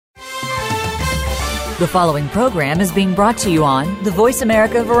The following program is being brought to you on the Voice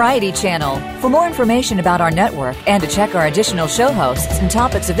America Variety Channel. For more information about our network and to check our additional show hosts and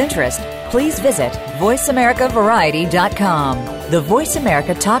topics of interest, please visit voiceamericavariety.com. The Voice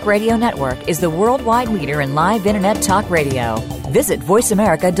America Talk Radio Network is the worldwide leader in live Internet talk radio. Visit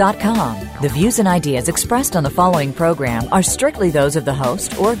voiceamerica.com. The views and ideas expressed on the following program are strictly those of the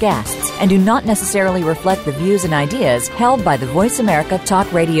host or guests and do not necessarily reflect the views and ideas held by the Voice America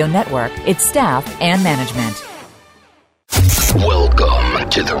Talk Radio Network, its staff, and management. Welcome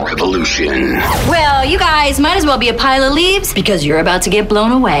to the revolution. Well, you guys might as well be a pile of leaves because you're about to get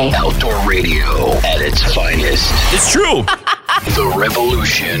blown away. Outdoor radio at its finest. It's true. The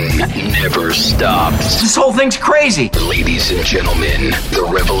revolution never stops. This whole thing's crazy. Ladies and gentlemen, the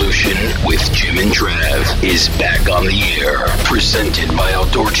revolution with Jim and Trav is back on the air. Presented by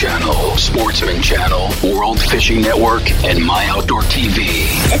Outdoor Channel, Sportsman Channel, World Fishing Network, and My Outdoor TV.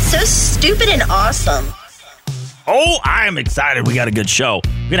 It's so stupid and awesome. Oh, I am excited. We got a good show.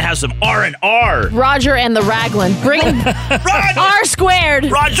 We're going to have some R&R. Roger and the Raglan. Bring R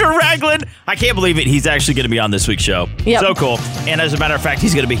squared. Roger Raglan. I can't believe it. He's actually going to be on this week's show. Yep. So cool. And as a matter of fact,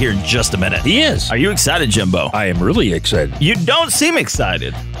 he's going to be here in just a minute. He is. Are you excited, Jimbo? I am really excited. You don't seem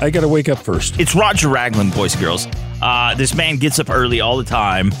excited. I got to wake up first. It's Roger Raglan, boys and girls. This man gets up early all the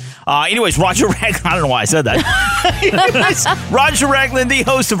time. Anyways, Roger Raglan, I don't know why I said that. Roger Raglan, the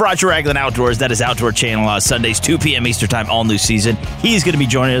host of Roger Raglan Outdoors. That is Outdoor Channel, Sundays, 2 p.m. Eastern Time, all new season. He's going to be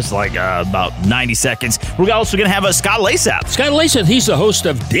joining us about 90 seconds. We're also going to have Scott Lasap. Scott Lasap, he's the host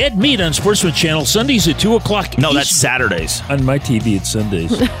of Dead Meat on Sportsman Channel, Sundays at 2 o'clock. No, that's Saturdays. On my TV, it's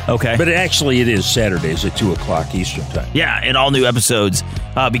Sundays. Okay. But actually, it is Saturdays at 2 o'clock Eastern Time. Yeah, and all new episodes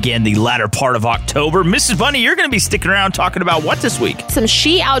began the latter part of October. Mrs. Bunny, you're going to be sticking around talking about what this week? Some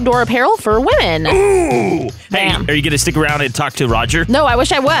she outdoor apparel for women. Ooh! Hey, Bam. are you going to stick around and talk to Roger? No, I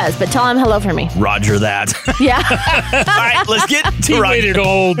wish I was, but tell him hello for me. Roger that. Yeah. All right, let's get to He Roger. waited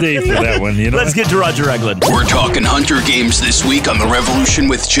all day for that one, you know? Let's get to Roger Raglan. We're talking hunter games this week on The Revolution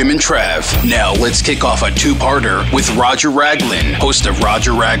with Jim and Trav. Now, let's kick off a two-parter with Roger Raglan, host of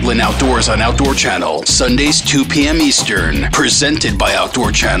Roger Raglan Outdoors on Outdoor Channel, Sundays 2 p.m. Eastern. Presented by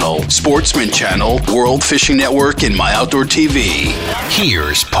Outdoor Channel, Sportsman Channel, World Fishing Network, and My Outdoor TV.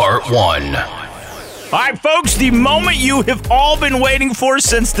 Here's part one. All right, folks, the moment you have all been waiting for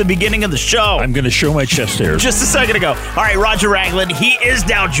since the beginning of the show. I'm going to show my chest hairs. Just a second ago. All right, Roger Raglan, he is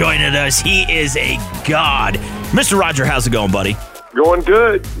now joining us. He is a god. Mr. Roger, how's it going, buddy? Going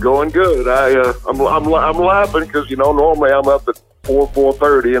good. I'm laughing because normally I'm up at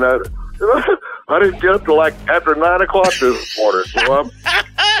 4:30, and I didn't get up till like after 9 o'clock this morning, so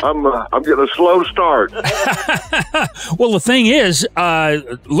I'm getting a slow start. Well, the thing is,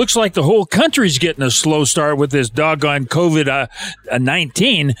 looks like the whole country's getting a slow start with this doggone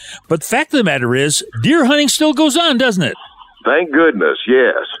COVID-19. But the fact of the matter is, deer hunting still goes on, doesn't it? Thank goodness,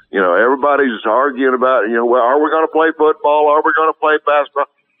 yes. Everybody's arguing about, well, are we going to play football? Are we going to play basketball?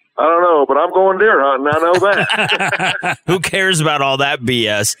 I don't know, but I'm going deer hunting. I know that. Who cares about all that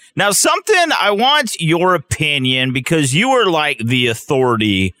BS? Now, something I want your opinion, because you are like the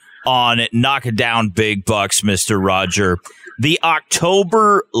authority on knocking down big bucks, Mr. Roger. The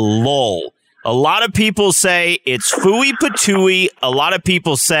October lull. A lot of people say it's phooey patooey. A lot of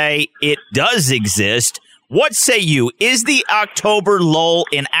people say it does exist. What say you? Is the October lull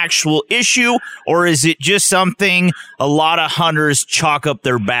an actual issue, or is it just something a lot of hunters chalk up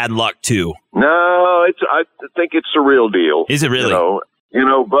their bad luck to? No, I think it's the real deal. Is it really?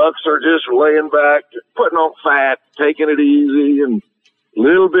 Bucks are just laying back, putting on fat, taking it easy, and a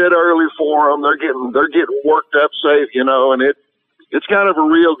little bit early for them. They're getting worked up safe, and it's kind of a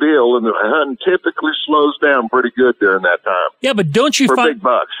real deal, and the hunting typically slows down pretty good during that time. Yeah, but don't you find big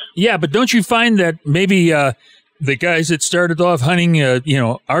bucks? Yeah, but don't you find that maybe the guys that started off hunting,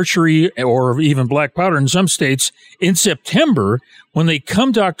 archery or even black powder in some states in September, when they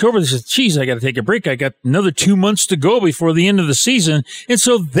come to October, they say, "Geez, I got to take a break. I got another 2 months to go before the end of the season," and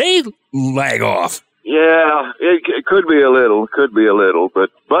so they lag off. Yeah, it could be a little,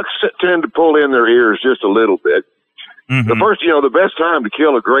 but bucks tend to pull in their ears just a little bit. Mm-hmm. The best time to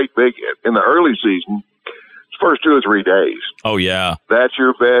kill a great big in the early season is first 2 or 3 days. Oh, yeah. That's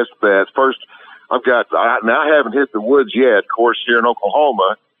your best bet. First, I haven't hit the woods yet. Of course, here in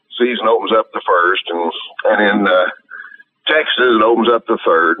Oklahoma, season opens up the 1st, and in Texas, it opens up the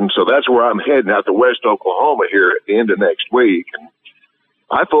 3rd. And so that's where I'm heading out to West Oklahoma here at the end of next week. And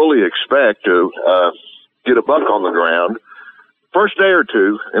I fully expect to get a buck on the ground first day or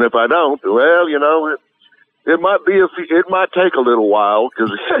 2. And if I don't, well, it might take a little while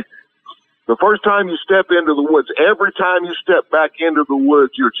because The first time you step into the woods, every time you step back into the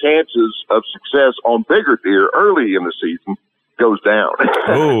woods, your chances of success on bigger deer early in the season goes down.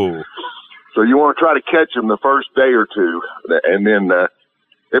 Oh. So you want to try to catch them the first day or two, and then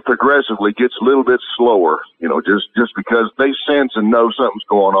it progressively gets a little bit slower, just because they sense and know something's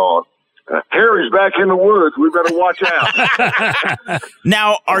going on. Harry's back in the woods. We better watch out.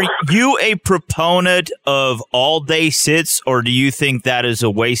 Now, are you a proponent of all-day sits, or do you think that is a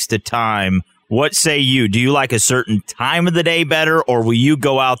waste of time? What say you? Do you like a certain time of the day better, or will you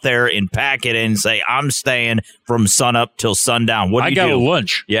go out there and pack it in and say, I'm staying from sunup till sundown? What do you do? I got a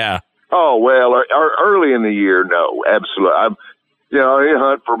lunch. Yeah. Oh, well, early in the year, no, absolutely. You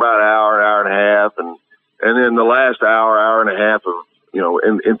hunt for about an hour and a half, and then the last hour and a half of,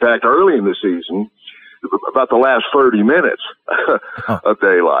 in fact, early in the season, about the last 30 minutes of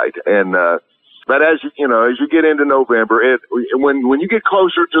daylight. And, but as you get into November, when you get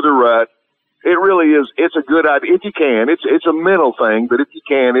closer to the rut, it really is, it's a good idea. If you can, it's a mental thing, but if you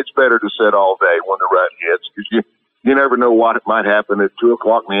can, it's better to sit all day when the rut hits, because you never know what might happen at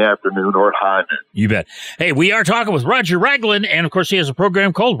 2:00 in the afternoon or at high noon. You bet. Hey, we are talking with Roger Ragland, and of course he has a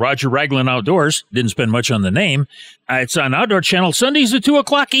program called Roger Ragland Outdoors. Didn't spend much on the name. It's on Outdoor Channel Sundays at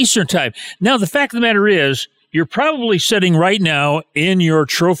 2:00 Eastern Time. Now, the fact of the matter is, you're probably sitting right now in your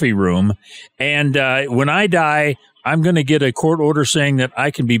trophy room, and when I die, I'm going to get a court order saying that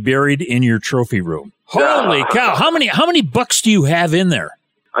I can be buried in your trophy room. Holy cow! How many bucks do you have in there?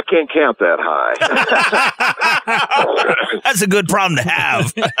 I can't count that high. That's a good problem to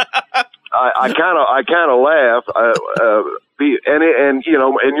have. I kind of laugh. And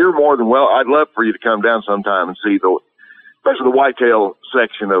you're more than well. I'd love for you to come down sometime and see especially the whitetail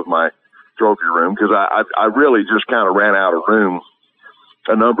section of my trophy room, because I really just kind of ran out of room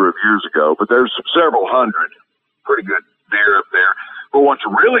a number of years ago. But there's several hundred pretty good deer up there. But what's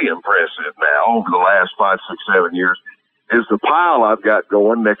really impressive now over the last 5, 6, 7 years is the pile I've got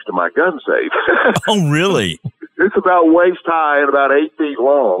going next to my gun safe. Oh, really? It's about waist high and about 8 feet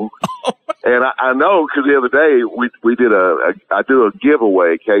long. And I know, because the other day we did I do a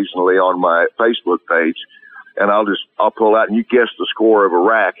giveaway occasionally on my Facebook page, and I'll pull out and you guess the score of a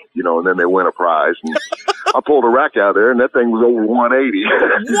rack, and then they win a prize. And I pulled a rack out there, and that thing was over 180.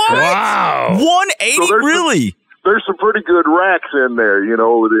 What? Wow. 180, so really? There's some pretty good racks in there,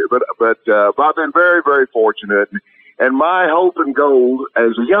 but I've been very, very fortunate. And my hope and goal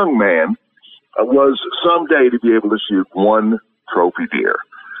as a young man was someday to be able to shoot one trophy deer.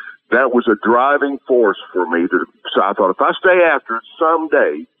 That was a driving force for me. So I thought, if I stay after it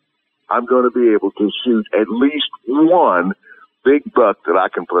someday, I'm going to be able to shoot at least one big buck that I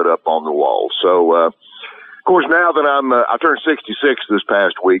can put up on the wall. So, of course, now that I turned 66 this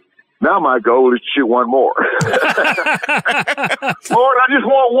past week, now my goal is to shoot one more. Lord, I just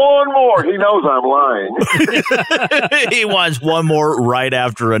want one more. He knows I'm lying. He wants one more right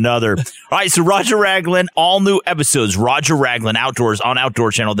after another. All right, so Roger Ragland, all new episodes, Roger Ragland Outdoors on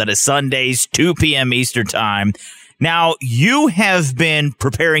Outdoor Channel. That is Sundays, 2 p.m. Eastern Time. Now, you have been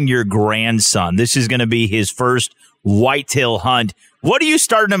preparing your grandson. This is going to be his first whitetail hunt. What are you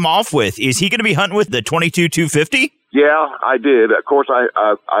starting him off with? Is he going to be hunting with the 22-250? Yeah, I did. Of course,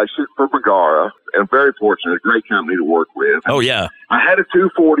 I shoot for Bergara, and very fortunate, a great company to work with. Oh, yeah. I had a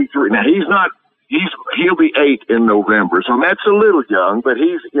 243. Now, he'll be 8 in November, so that's a little young, but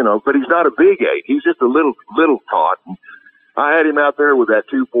he's not a big 8. He's just a little tot. And I had him out there with that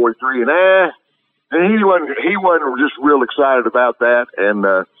 243, and he wasn't just real excited about that. And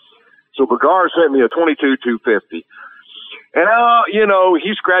so Bergara sent me a 22-250. And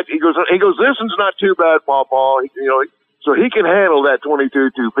he scratched. He goes. This one's not too bad, Pawpaw. So he can handle that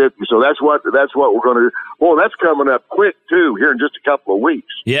 22-250. So that's what we're going to do. Well, that's coming up quick too, here in just a couple of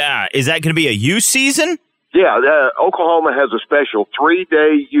weeks. Yeah, is that going to be a youth season? Yeah, Oklahoma has a special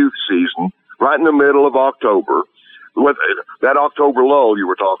 3-day youth season right in the middle of October. With that October lull you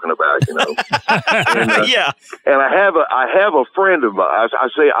were talking about, And, yeah. And I have a friend of mine.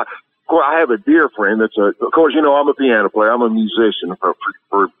 I have a dear friend of course, I'm a piano player. I'm a musician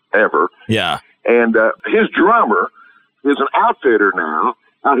forever. Yeah. And his drummer is an outfitter now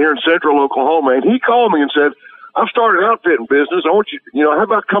out here in central Oklahoma. And he called me and said, I've started an outfitting business. I want you, how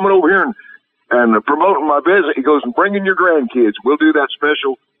about coming over here and promoting my business? He goes, and bringing your grandkids. We'll do that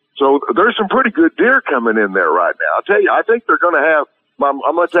special. So there's some pretty good deer coming in there right now. I'll tell you, I think they're going to have, I'm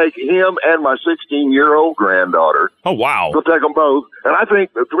going to take him and my 16-year-old granddaughter. Oh, wow. We'll take them both. And I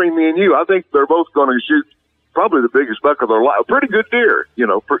think, between me and you, I think they're both going to shoot probably the biggest buck of their life. Pretty good deer,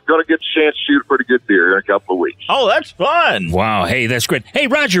 going to get a chance to shoot a pretty good deer in a couple of weeks. Oh, that's fun. Wow. Hey, that's great. Hey,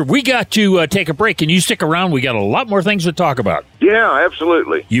 Roger, we got to take a break. Can you stick around? We got a lot more things to talk about. Yeah,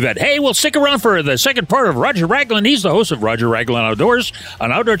 absolutely. You bet. Hey, we'll stick around for the second part of Roger Ragland. He's the host of Roger Ragland Outdoors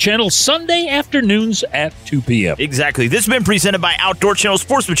on Outdoor Channel, Sunday afternoons at 2 p.m. Exactly. This has been presented by Outdoor Channel,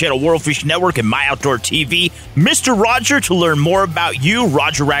 Sportsman Channel, World Fishing Network, and My Outdoor TV. Mr. Roger, to learn more about you,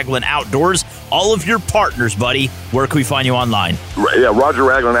 Roger Ragland Outdoors, all of your partners, buddy, where can we find you online? Yeah, Roger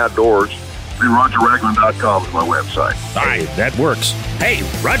Ragland Outdoors. RogerRagland.com is my website. All right, that works. Hey,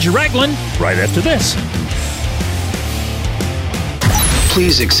 Roger Ragland, right after this.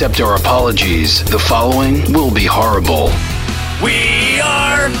 Please accept our apologies. The following will be horrible. We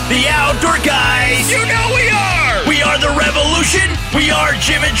are the Outdoor Guys. You know we are. We are the Revolution. We are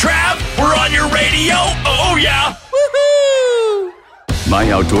Jim and Trav. We're on your radio. Oh, yeah. Woohoo!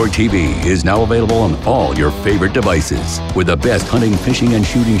 My Outdoor TV is now available on all your favorite devices. With the best hunting, fishing, and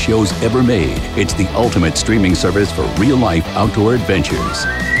shooting shows ever made, it's the ultimate streaming service for real-life outdoor adventures.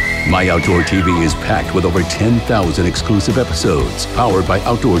 My Outdoor TV is packed with over 10,000 exclusive episodes, powered by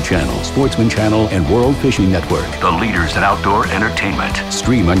Outdoor Channel, Sportsman Channel, and World Fishing Network, the leaders in outdoor entertainment.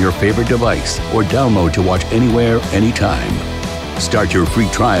 Stream on your favorite device or download to watch anywhere, anytime. Start your free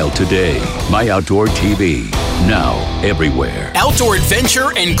trial today. My Outdoor TV, now everywhere. Outdoor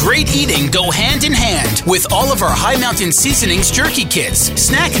adventure and great eating go hand in hand with all of our High Mountain Seasonings jerky kits,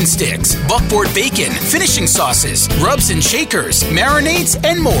 snack and sticks, buckboard bacon, finishing sauces, rubs and shakers, marinades,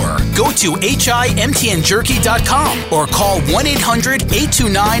 and more. Go to HIMTNJerky.com or call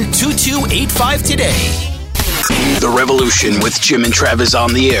 1-800-829-2285 today. The Revolution with Jim and Trav is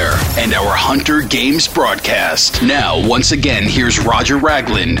on the air, and our Hunter Games broadcast. Now, once again, here's Roger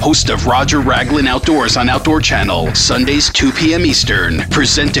Ragland, host of Roger Ragland Outdoors on Outdoor Channel, Sundays 2 p.m. Eastern.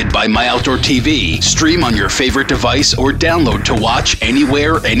 Presented by My Outdoor TV. Stream on your favorite device or download to watch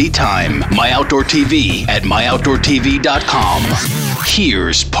anywhere, anytime. My Outdoor TV at myoutdoortv.com.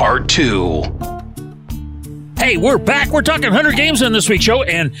 Here's part 2. Hey, we're back. We're talking Hunter Games on this week's show,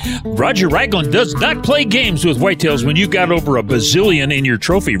 and Roger Ragland does not play games with whitetails when you got over a bazillion in your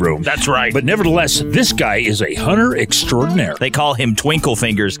trophy room. That's right. But nevertheless, this guy is a hunter extraordinaire. They call him Twinkle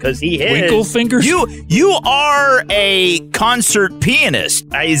Fingers because he is. Twinkle Fingers? You are a concert pianist.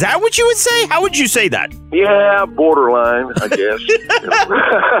 Is that what you would say? How would you say that? Yeah, borderline, I guess.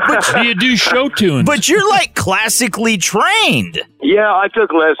 Do you do show tunes? But you're like classically trained. Yeah, I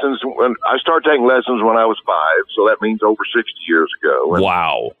took lessons I started taking lessons when I was 5, so that means over 60 years ago.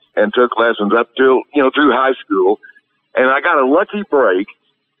 Wow. And took lessons up till, through high school. And I got a lucky break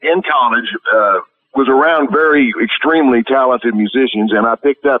in college, was around very extremely talented musicians, and I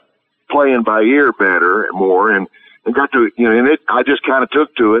picked up playing by ear better and more, and got to, I just kind of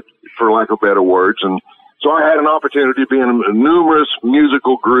took to it, for lack of better words. And so I had an opportunity to be in numerous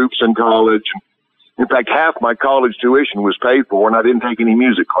musical groups in college. In fact, half my college tuition was paid for, and I didn't take any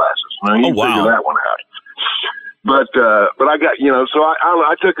music classes. Now, you can figure that one out. But I got, so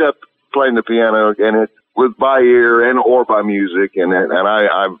I took up playing the piano, and it was by ear or by music, and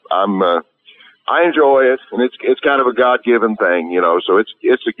I enjoy it, and it's kind of a God-given thing, so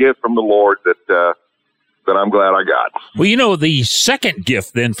it's a gift from the Lord that I'm glad I got. Well, the second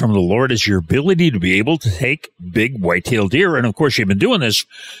gift then from the Lord is your ability to be able to take big white-tailed deer. And of course, you've been doing this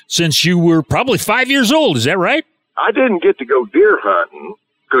since you were probably 5 years old. Is that right? I didn't get to go deer hunting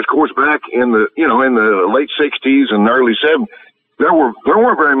because, of course, back in the late 60s and early 70s, there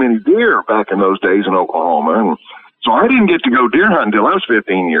weren't very many deer back in those days in Oklahoma. And so I didn't get to go deer hunting until I was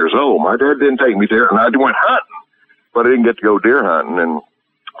 15 years old. My dad didn't take me there, and I went hunting, but I didn't get to go deer hunting. And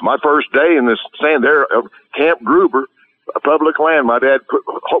my first day in this stand there, Camp Gruber, a public land, my dad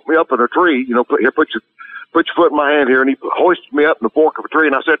hooked me up in a tree, put your foot in my hand here, and he hoisted me up in the fork of a tree,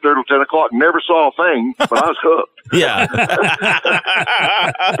 and I sat there till 10 o'clock and never saw a thing, but I was hooked. Yeah.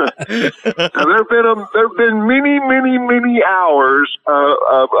 There've been many hours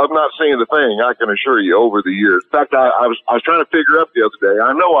of not seeing the thing, I can assure you, over the years. In fact, I was trying to figure up the other day.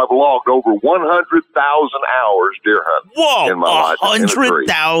 I know I've logged over 100,000 hours deer hunting. Whoa, in my life.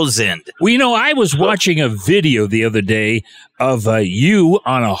 100,000. Well, I was watching a video the other day of you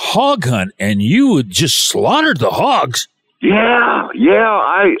on a hog hunt, and you just slaughtered the hogs. Yeah.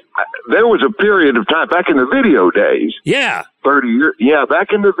 There was a period of time back in the video days. Yeah. 30 years. Yeah,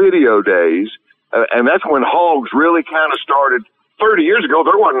 back in the video days, and that's when hogs really kind of started. 30 years ago,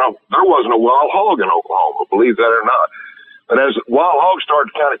 there wasn't a wild hog in Oklahoma, believe that or not. But as wild hogs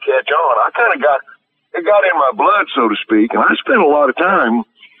started to kind of catch on, I kind of got in my blood, so to speak, and I spent a lot of time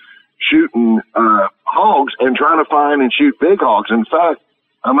shooting hogs and trying to find and shoot big hogs. In fact,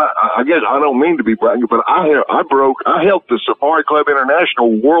 I guess I don't mean to be bragging, but I held the Safari Club International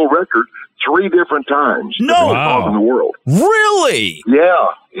world record 3 different times. No, hog in the world. Really? Yeah,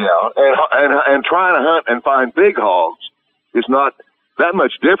 and trying to hunt and find big hogs it's not that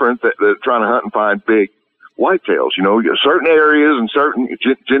much different than trying to hunt and find big whitetails. You know, certain areas and certain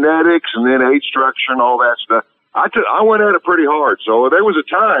genetics, and then age structure and all that stuff. I went at it pretty hard. So there was a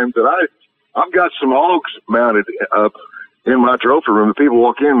time that I've got some hogs mounted up in my trophy room. The people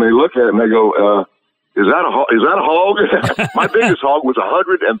walk in and they look at it and they go, is that a hog? My biggest hog was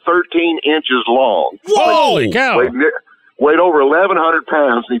 113 inches long. Holy cow. Weighed over 1,100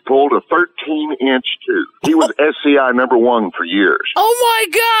 pounds, and he pulled a 13-inch tooth. He was SCI #1 for years. Oh, my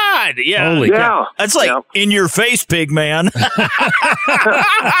God. Yeah. Holy cow. That's like in your face, pig man.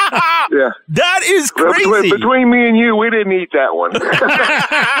 Yeah. That is crazy. Between me and you, we didn't eat that one. Them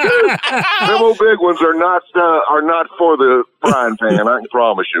old big ones are not for the frying pan, I can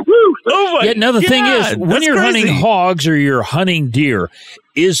promise you. Woo! Oh my now the thing is, when that's you're crazy. hunting hogs or you're hunting deer,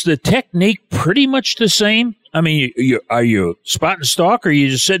 is the technique pretty much the same? I mean, are you spot and stalk, or are you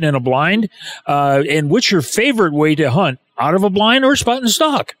just sitting in a blind? And what's your favorite way to hunt, out of a blind or spot and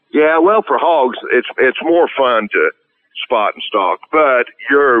stalk? Yeah, well, for hogs, it's more fun to spot and stalk, but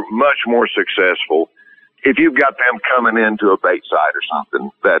you're much more successful if you've got them coming into a bait site or something.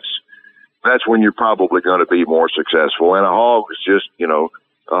 That's when you're probably going to be more successful. And a hog is just,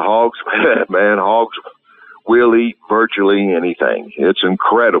 hogs will eat virtually anything. It's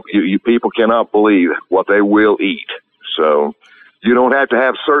incredible. You people cannot believe what they will eat. So you don't have to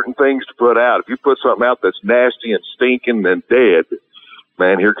have certain things to put out. If you put something out that's nasty and stinking and dead,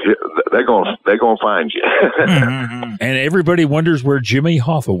 man, they're gonna find you. And everybody wonders where Jimmy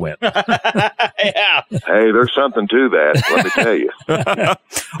Hoffa went. Yeah. Hey, there's something to that, let me tell you.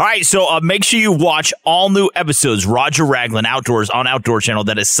 All right, so make sure you watch all new episodes, Roger Ragland Outdoors on Outdoor Channel.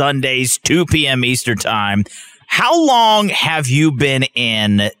 That is Sundays, 2 p.m. Eastern Time. How long have you been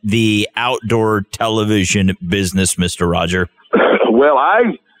in the outdoor television business, Mr. Roger? Well,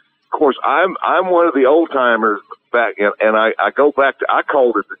 I'm one of the old timers back, and I go back to, I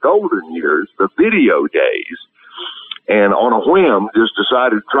called it the golden years, the video days. And on a whim, just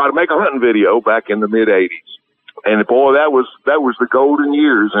decided to try to make a hunting video back in the mid '80s. And boy, that was the golden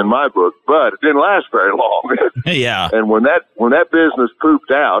years in my book. But it didn't last very long. Yeah. And when that business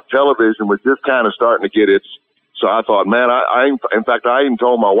pooped out, television was just kind of starting to get its. So I thought, man, in fact, I even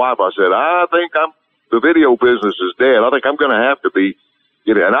told my wife, I said, I think the video business is dead. I think I'm going to have to be.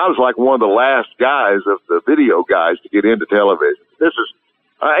 And I was like one of the last guys of the video guys to get into television. This is.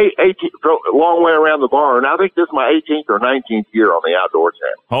 18, long way around the barn. I think this is my 18th or 19th year on the Outdoor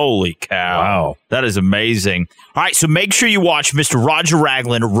Channel. Holy cow. Wow. That is amazing. All right, so make sure you watch Mr. Roger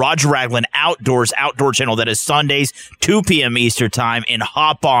Ragland Outdoors Outdoor Channel. That is Sundays, 2 p.m. Eastern Time, and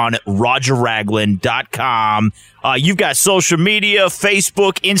hop on RogerRagland.com. You've got social media,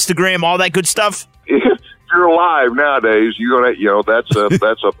 Facebook, Instagram, all that good stuff? You're alive nowadays. You're gonna, that's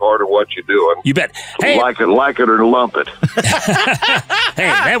a part of what you're doing. You bet. Hey, like it or lump it. Hey,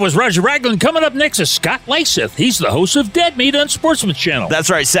 that was Roger Ragland. Coming up next is Scott Lyseth. He's the host of Dead Meat on Sportsman's Channel. That's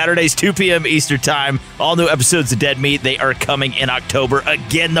right. Saturdays, 2 p.m. Eastern Time. All new episodes of Dead Meat. They are coming in October.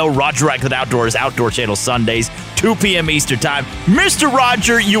 Again, though, Roger Ragland Outdoors Outdoor Channel Sundays, 2 p.m. Eastern Time. Mr.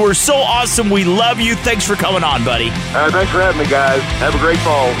 Roger, you were so awesome. We love you. Thanks for coming on, buddy. Thanks for having me, guys. Have a great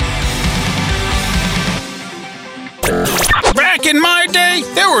fall. Back in my day,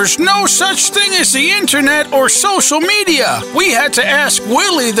 there was no such thing as the internet or social media. We had to ask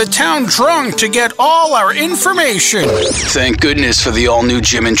Willie, the town drunk, to get all our information. Thank goodness for the all-new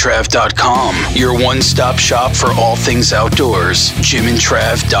JimandTrav.com, your one-stop shop for all things outdoors.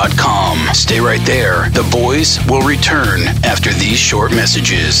 JimandTrav.com. Stay right there. The boys will return after these short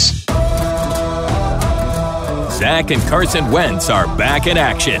messages. Zach and Carson Wentz are back in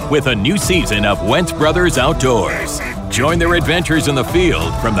action with a new season of Wentz Brothers Outdoors. Join their adventures in the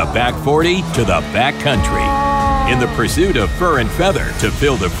field from the back 40 to the back country in the pursuit of fur and feather to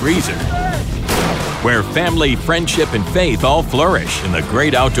fill the freezer. Where family, friendship, and faith all flourish in the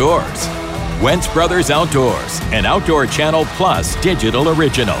great outdoors. Wentz Brothers Outdoors, an Outdoor Channel Plus digital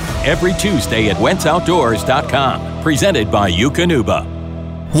original. Every Tuesday at WentzOutdoors.com. Presented by Eukanuba.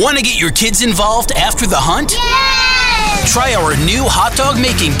 Want to get your kids involved after the hunt? Try our new hot dog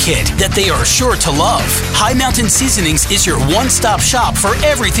making kit that they are sure to love. High Mountain Seasonings is your one-stop shop for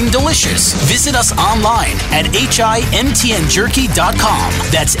everything delicious. Visit us online at HIMTNJerky.com.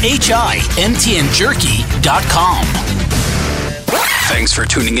 That's HIMTNJerky.com. Thanks for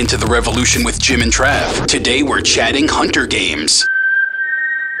tuning into The Revolution with Jim and Trav. Today we're chatting hunter games.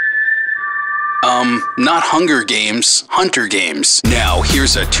 Not Hunger Games, Hunter Games. Now,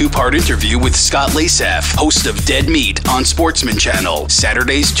 here's a two-part interview with Scott Lasaf, host of Dead Meat on Sportsman Channel,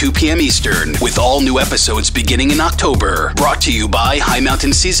 Saturdays 2 p.m. Eastern, with all new episodes beginning in October. Brought to you by High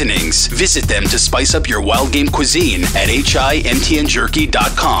Mountain Seasonings. Visit them to spice up your wild game cuisine at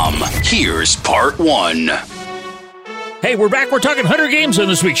HIMTNJerky.com. Here's part 1. Hey, we're back. We're talking Hunter Games on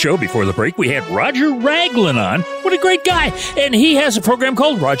this week's show. Before the break, we had Roger Raglan on. What a great guy. And he has a program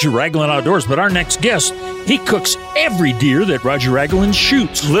called Roger Raglan Outdoors. But our next guest, he cooks every deer that Roger Raglan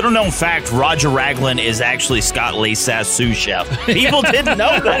shoots. Little known fact, Roger Raglan is actually Scott Lasaf's sous chef. People didn't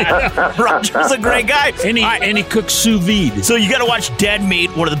know that. Roger's a great guy. And he cooks sous vide. So you got to watch Dead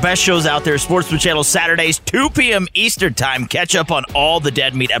Meat, one of the best shows out there, Sportsman Channel, Saturdays, 2 p.m. Eastern Time. Catch up on all the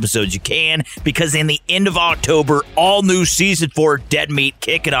Dead Meat episodes you can, because in the end of October, all new season 4 Dead Meat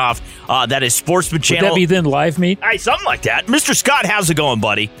kicking off. That is Sportsman Channel. Would that be then live meat? Hey, something like that. Mr. Scott, how's it going,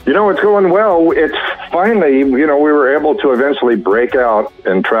 buddy? It's going well. It's finally, we were able to eventually break out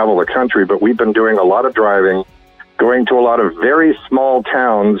and travel the country, but we've been doing a lot of driving, going to a lot of very small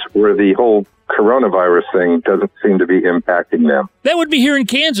towns where the whole coronavirus thing doesn't seem to be impacting them. That would be here in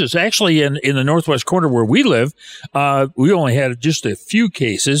Kansas. Actually, in the northwest corner where we live, we only had just a few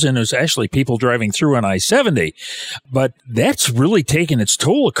cases, and it was actually people driving through on I-70. But that's really taken its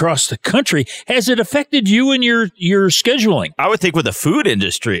toll across the country. Has it affected you and your scheduling? I would think with the food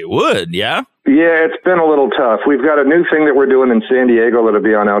industry it would, yeah? Yeah, it's been a little tough. We've got a new thing that we're doing in San Diego that'll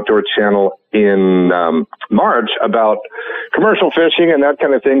be on Outdoor Channel in March about commercial fishing and that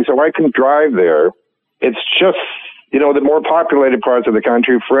kind of thing, so I can drive there. It's just, the more populated parts of the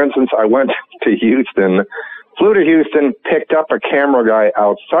country. For instance, I went to Houston, flew to Houston, picked up a camera guy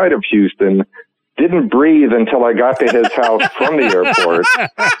outside of Houston, didn't breathe until I got to his house from the airport,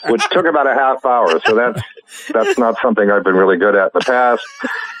 which took about a half hour. So that's not something I've been really good at in the past.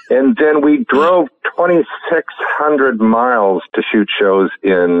 And then we drove 2,600 miles to shoot shows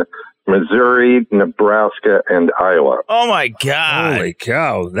in Missouri, Nebraska, and Iowa. Oh, my God. Holy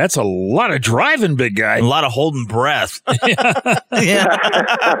cow. That's a lot of driving, big guy. A lot of holding breath.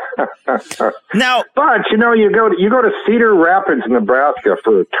 Now, but, you go to Cedar Rapids, Nebraska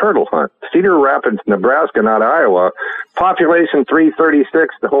for a turtle hunt. Cedar Rapids, Nebraska, not Iowa. Population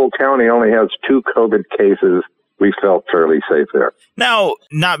 336. The whole county only has 2 COVID cases. We felt fairly safe there. Now,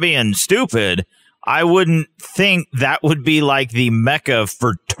 not being stupid, I wouldn't think that would be like the mecca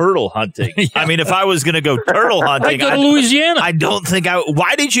for turtle hunting. Yeah. I mean, if I was going to go turtle hunting, I'd go to Louisiana. I don't think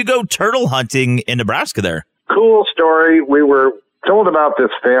why did you go turtle hunting in Nebraska there? Cool story. We were told about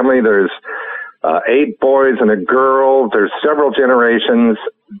this family. There's 8 boys and a girl. There's several generations.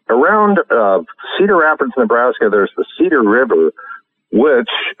 Around Cedar Rapids, Nebraska, there's the Cedar River, which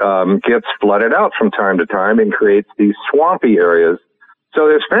gets flooded out from time to time and creates these swampy areas. So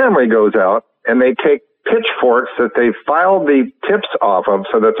this family goes out and they take pitchforks that they filed the tips off of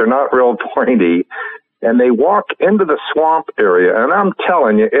so that they're not real pointy, and they walk into the swamp area. And I'm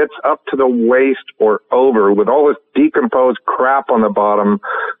telling you, it's up to the waist or over with all this decomposed crap on the bottom,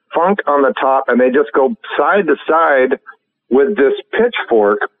 funk on the top, and they just go side to side with this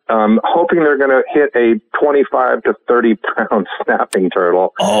pitchfork, hoping they're going to hit a 25 to 30 pound snapping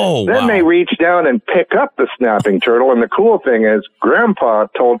turtle. Oh, then wow. They reach down and pick up the snapping turtle. And the cool thing is, Grandpa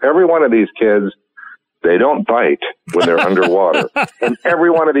told every one of these kids they don't bite when they're underwater. And every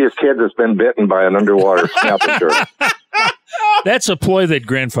one of these kids has been bitten by an underwater snapping turtle. That's a ploy that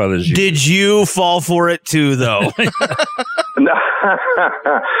grandfathers use. Did you fall for it too, though?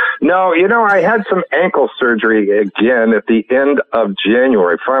 No, I had some ankle surgery again at the end of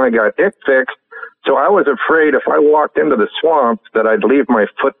January. Finally got it fixed. So I was afraid if I walked into the swamp that I'd leave my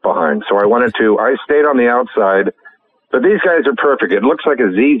foot behind. So I stayed on the outside. But these guys are perfect. It looks like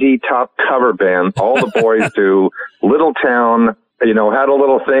a ZZ Top cover band. All the boys do. Little town, had a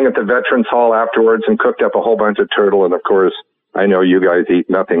little thing at the Veterans Hall afterwards and cooked up a whole bunch of turtle. And, of course, I know you guys eat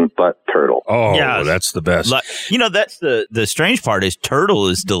nothing but turtle. Oh, yeah, that's the best. That's the strange part is turtle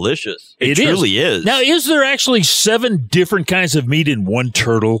is delicious. It truly is. Now, is there actually 7 different kinds of meat in one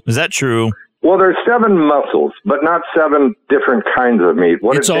turtle? Is that true? Well, there's 7 muscles, but not 7 different kinds of meat.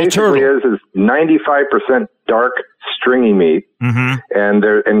 What it's it basically is 95% dark, stringy meat, mm-hmm. and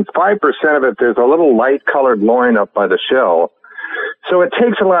 5% of it, there's a little light-colored loin up by the shell. So it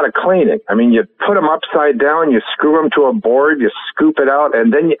takes a lot of cleaning. I mean, you put them upside down, you screw them to a board, you scoop it out,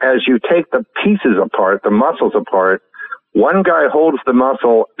 and then as you take the pieces apart, the muscles apart, one guy holds the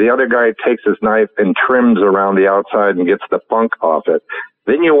muscle, the other guy takes his knife and trims around the outside and gets the funk off it.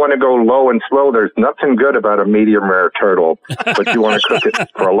 Then you want to go low and slow. There's nothing good about a medium rare turtle, but you want to cook it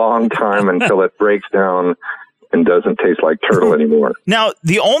for a long time until it breaks down. and doesn't taste like turtle anymore. Now,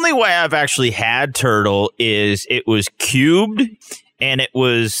 the only way I've actually had turtle is it was cubed, and it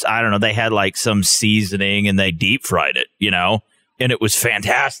was, I don't know, they had like some seasoning and they deep fried it, and it was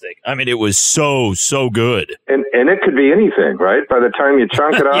fantastic. I mean, it was so good. And it could be anything, right? By the time you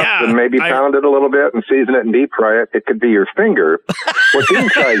chunk it up and maybe pound it a little bit and season it and deep fry it, it could be your finger. What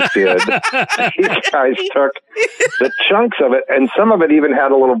these guys did, these guys took the chunks of it, and some of it even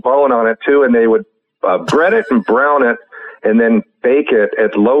had a little bone on it too, and they would bread it and brown it and then bake it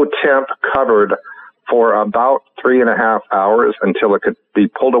at low temp covered for about 3.5 hours until it could be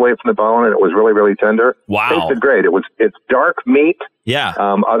pulled away from the bone, and it was really, really tender. Wow. It tasted great. It's dark meat. Yeah.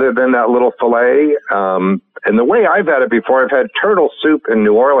 Other than that little fillet. And the way I've had it before, I've had turtle soup in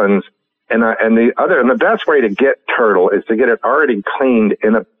New Orleans, and the best way to get turtle is to get it already cleaned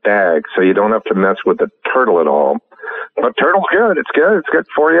in a bag, so you don't have to mess with the turtle at all. But turtle's good. It's good. It's good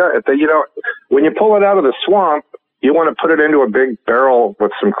for you. When you pull it out of the swamp, you want to put it into a big barrel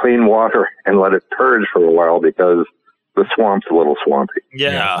with some clean water and let it purge for a while, because the swamp's a little swampy.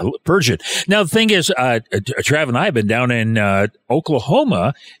 Yeah, purge it. Now, the thing is, Trav and I have been down in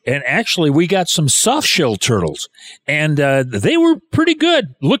Oklahoma, and actually we got some soft-shell turtles, and they were pretty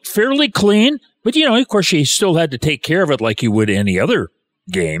good. Looked fairly clean, but, of course, you still had to take care of it like you would any other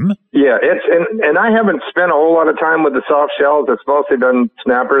game. Yeah, and I haven't spent a whole lot of time with the soft shells. It's mostly been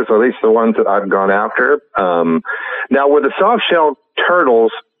snappers, or at least the ones that I've gone after. Now, were the soft shell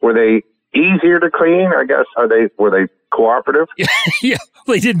turtles, were they easier to clean? I guess were they cooperative? Yeah,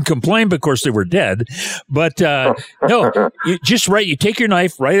 they didn't complain, but of course they were dead. But no, you take your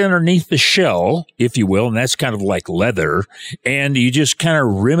knife right underneath the shell, if you will, and that's kind of like leather, and you just kind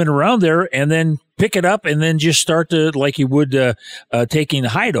of rim it around there, and then pick it up, and then just start to, like you would taking the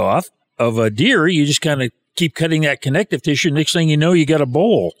hide off of a deer, you just kind of keep cutting that connective tissue. Next thing you know, you got a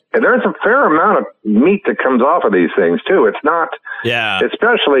bowl. And there's a fair amount of meat that comes off of these things, too. It's not,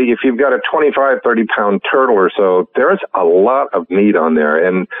 especially if you've got a 25, 30-pound turtle or so, there's a lot of meat on there.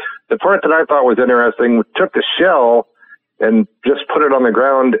 And the part that I thought was interesting, we took the shell and just put it on the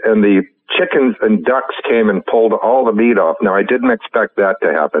ground, and the chickens and ducks came and pulled all the meat off. Now, I didn't expect that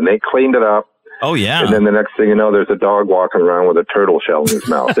to happen. They cleaned it up. Oh, yeah. And then the next thing you know, there's a dog walking around with a turtle shell in his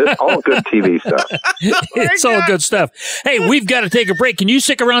mouth. It's all good TV stuff. It's all good stuff. Hey, we've got to take a break. Can you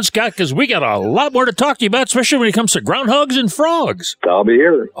stick around, Scott? Because we got a lot more to talk to you about, especially when it comes to groundhogs and frogs. I'll be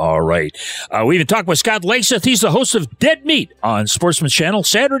here. All right. We even talked with Scott Laseth. He's the host of Dead Meat on Sportsman Channel,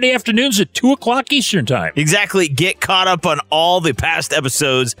 Saturday afternoons at 2 o'clock Eastern Time. Exactly. Get caught up on all the past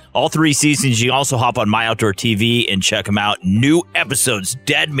episodes, all 3 seasons. You can also hop on My Outdoor TV and check them out. New episodes,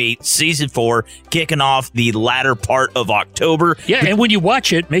 Dead Meat, Season 4, kicking off the latter part of October. Yeah, and when you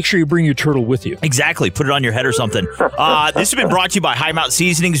watch it, make sure you bring your turtle with you. Exactly. Put it on your head or something. This has been brought to you by High Mount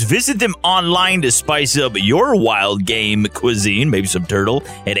Seasonings. Visit them online to spice up your wild game cuisine, maybe some turtle,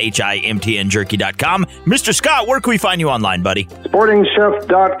 at HIMTNjerky.com. Mr. Scott, where can we find you online, buddy?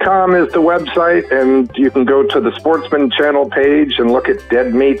 Sportingchef.com is the website, and you can go to the Sportsman Channel page and look at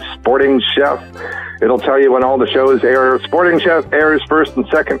Dead Meat Sporting Chef. It'll tell you when all the shows air. Sporting Chef airs first and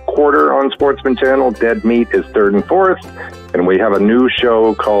second quarter on Sportsman Channel. Dead Meat is third and fourth. And we have a new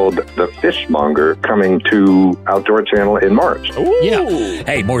show called The Fishmonger coming to Outdoor Channel in March. Ooh. Yeah.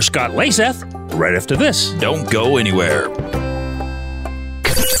 Hey, more Scott Laseth right after this. Don't go anywhere.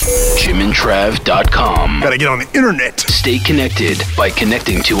 JimandTrav.com. Gotta get on the internet. Stay connected by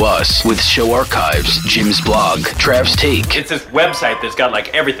connecting to us with show archives, Jim's blog, Trav's Take. It's this website that's got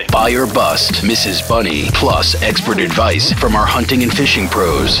like everything. Buy or Bust, Mrs. Bunny, plus expert advice from our hunting and fishing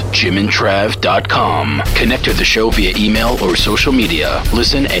pros. JimandTrav.com. Connect to the show via email or social media.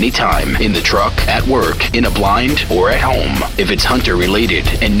 Listen anytime, in the truck, at work, in a blind, or at home. If it's hunter related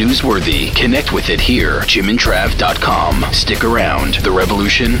and newsworthy, connect with it here. JimandTrav.com. Stick around. The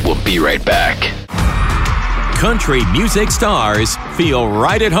revolution will be right back. Country music stars feel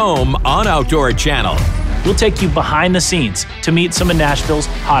right at home on Outdoor Channel. We'll take you behind the scenes to meet some of Nashville's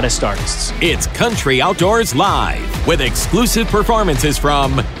hottest artists. It's Country Outdoors Live with exclusive performances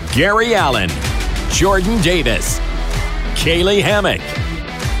from Gary Allen, Jordan Davis, Kaylee Hammack,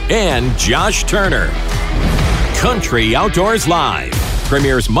 and Josh Turner. Country Outdoors Live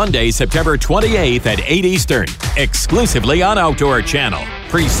premieres Monday, September 28th at 8 Eastern, exclusively on Outdoor Channel.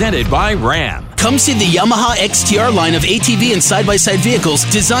 Presented by Ram. Come see the Yamaha XTR line of ATV and side-by-side vehicles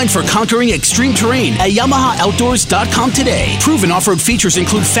designed for conquering extreme terrain at YamahaOutdoors.com today. Proven off-road features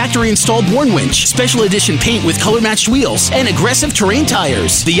include factory-installed Warn Winch, special edition paint with color-matched wheels, and aggressive terrain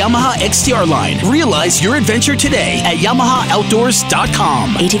tires. The Yamaha XTR line. Realize your adventure today at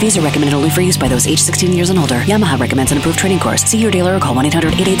YamahaOutdoors.com. ATVs are recommended only for use by those aged 16 years and older. Yamaha recommends an approved training course. See your dealer or call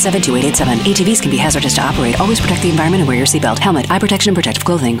 1-800-887-2887. ATVs can be hazardous to operate. Always protect the environment and wear your seatbelt, helmet, eye protection, and protective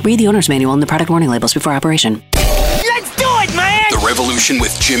clothing. Read the owner's manual and the product warning labels before operation. Let's do it, man! The Revolution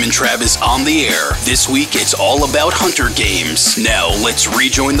with Jim and Trav is on the air. This week, it's all about hunter games. Now, let's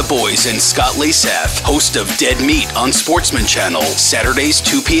rejoin the boys and Scott Lasaf, host of Dead Meat on Sportsman Channel, Saturdays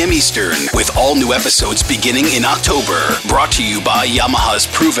 2 p.m. Eastern, with all new episodes beginning in October. Brought to you by Yamaha's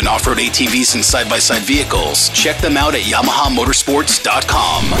proven off-road ATVs and side-by-side vehicles. Check them out at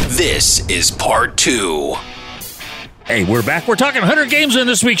YamahaMotorsports.com. This is part 2. Hey, we're back. We're talking hunter games on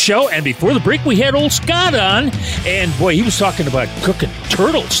this week's show. And before the break, we had old Scott on. And boy, he was talking about cooking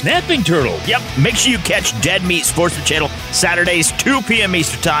turtle, snapping turtle. Yep. Make sure you catch Dead Meat Sportsman Channel Saturdays, 2 p.m.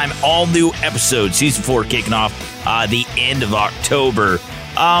 Eastern Time. All new episodes. Season 4 kicking off the end of October.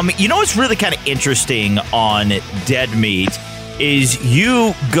 You know what's really kind of interesting on Dead Meat is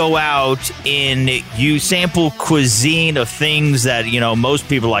you go out and you sample cuisine of things that, you know, most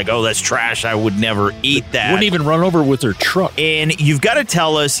people are like, oh, that's trash. I would never eat that. Wouldn't even run over with their truck. And you've got to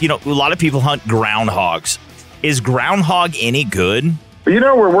tell us, you know, a lot of people hunt groundhogs. Is groundhog any good? You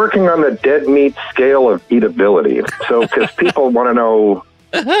know, we're working on the dead meat scale of eatability. So, because people want to know,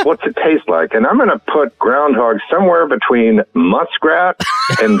 what's it taste like? And I'm going to put groundhog somewhere between muskrat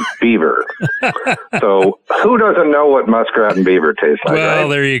and beaver. So who doesn't know what muskrat and beaver taste like? Well, right?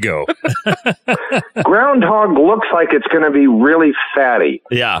 There you go. Groundhog looks like it's going to be really fatty.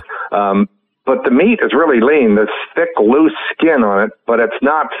 Yeah. But the meat is really lean. This thick, loose skin on it, but it's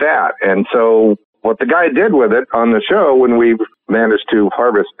not fat. And so what the guy did with it on the show when we managed to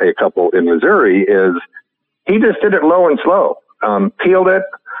harvest a couple in Missouri is he just did it low and slow. Peeled it,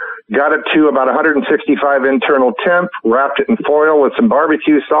 got it to about 165 internal temp, wrapped it in foil with some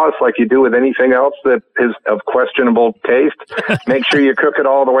barbecue sauce like you do with anything else that is of questionable taste. Make sure you cook it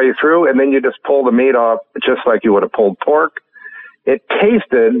all the way through, and then you just pull the meat off just like you would have pulled pork. It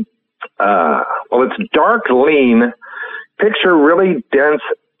tasted, it's dark, lean. Picture really dense,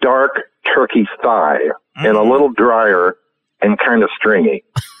 dark turkey thigh and a little drier and kind of stringy.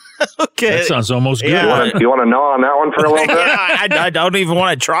 Okay. That sounds almost good. Yeah. You want to gnaw on that one for a little bit? Yeah, I don't even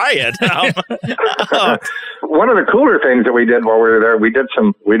want to try it. One of the cooler things that we did while we were there, we did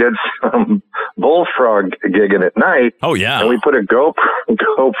some bullfrog gigging at night. Oh, yeah. And we put a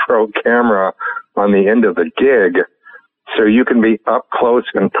GoPro camera on the end of the gig so you can be up close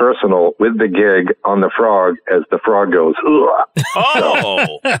and personal with the gig on the frog as the frog goes, ugh.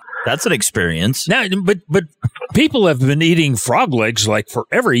 Oh, that's an experience. Now, but people have been eating frog legs like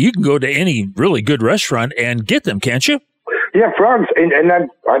forever. You can go to any really good restaurant and get them, can't you? Yeah, frogs. And I've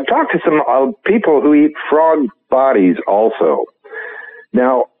talked to some people who eat frog bodies also.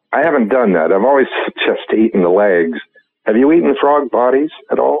 Now, I haven't done that. I've always just eaten the legs. Have you eaten frog bodies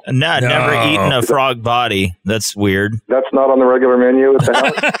at all? No, never eaten a frog body. That's weird. That's not on the regular menu at the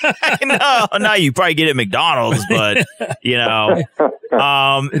house? No, you probably get it at McDonald's, but, you know.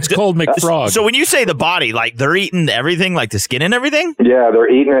 It's called McFrog. So when you say the body, like they're eating everything, like the skin and everything? Yeah, they're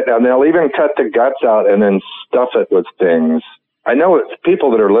eating it, and they'll even cut the guts out and then stuff it with things. I know people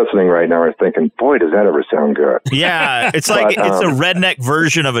that are listening right now are thinking, boy, does that ever sound good. Yeah, it's like it's a redneck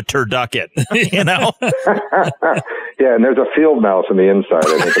version of a turducken, you know? Yeah, and there's a field mouse on the inside,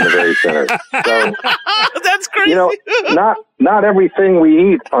 I think, in the very center. So, that's crazy. You know, not everything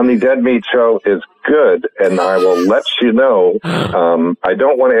we eat on the Dead Meat Show is good, and I will let you know. I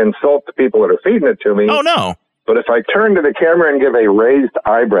don't want to insult the people that are feeding it to me. Oh, no. But if I turn to the camera and give a raised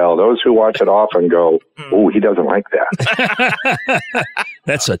eyebrow, those who watch it often go, "Oh, he doesn't like that."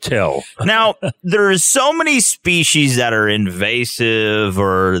 That's a tell. Now, there's so many species that are invasive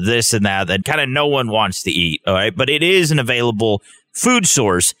or this and that kind of no one wants to eat, all right? But it is an available food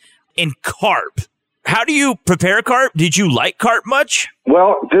source. In carp, how do you prepare carp? Did you like carp much?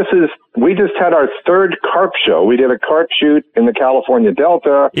 Well, we just had our third carp show. We did a carp shoot in the California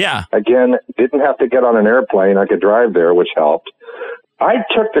Delta. Yeah. Again, didn't have to get on an airplane. I could drive there, which helped. I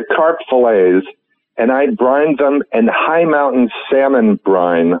took the carp fillets and I brined them in high mountain salmon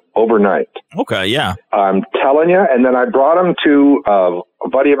brine overnight. Okay, yeah. I'm telling you. And then I brought them to a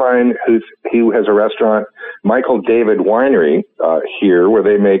buddy of mine who has a restaurant, Michael David Winery here, where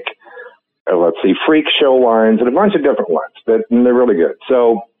they make, freak show wines and a bunch of different wines. And they're really good.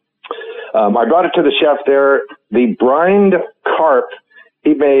 So I brought it to the chef there. The brined carp,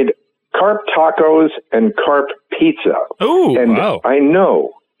 he made carp tacos and carp pizza. Oh, and wow. I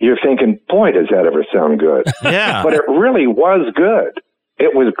know you're thinking, boy, does that ever sound good. Yeah. But it really was good.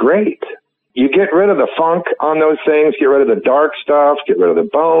 It was great. You get rid of the funk on those things, get rid of the dark stuff, get rid of the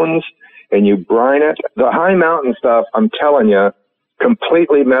bones, and you brine it. The high mountain stuff, I'm telling you,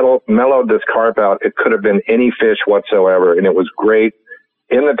 completely mellowed this carp out. It could have been any fish whatsoever, and it was great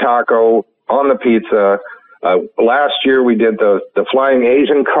in the taco, on the pizza. Last year we did the flying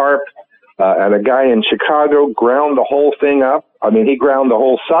Asian carp, and a guy in Chicago ground the whole thing up. I mean, he ground the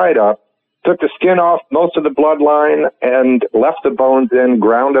whole side up, took the skin off most of the bloodline, and left the bones in,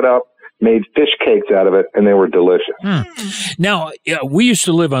 ground it up, made fish cakes out of it, and they were delicious. Now, we used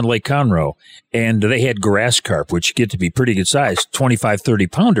to live on Lake Conroe, and they had grass carp, which get to be pretty good size, 25, 30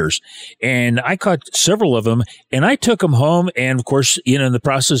 pounders. And I caught several of them, and I took them home. And, of course, in the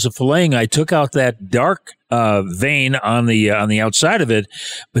process of filleting, I took out that dark vein on the outside of it.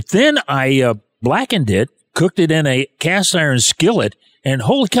 But then I blackened it, cooked it in a cast iron skillet, and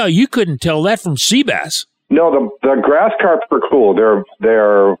holy cow, you couldn't tell that from sea bass. No, the grass carp are cool.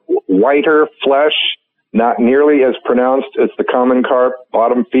 They're whiter flesh, not nearly as pronounced as the common carp,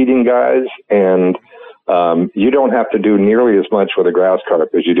 bottom feeding guys, and you don't have to do nearly as much with a grass carp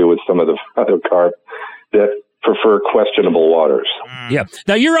as you do with some of the other carp that prefer questionable waters. Yeah.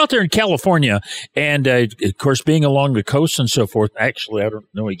 Now, you're out there in California, and of course, being along the coast and so forth, actually, I don't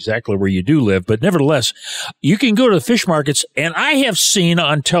know exactly where you do live, but nevertheless, you can go to the fish markets, and I have seen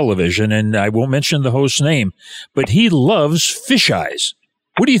on television, and I won't mention the host's name, but he loves fish eyes.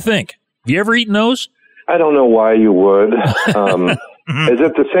 What do you think? Have you ever eaten those? I don't know why you would. Is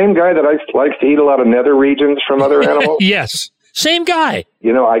it the same guy that likes to eat a lot of nether regions from other animals? Yes. Same guy.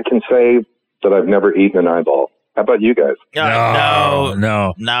 You know, I can say that I've never eaten an eyeball. How about you guys?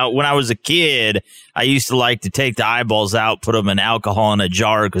 No. When I was a kid, I used to like to take the eyeballs out, put them in alcohol in a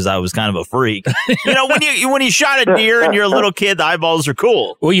jar because I was kind of a freak. When you shot a deer and you're a little kid, the eyeballs are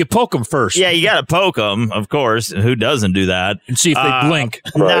cool. Well, you poke them first. Yeah, you got to poke them, of course. Who doesn't do that? And see if they blink.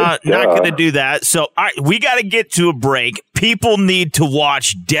 Not going to do that. So, all right, we got to get to a break. People need to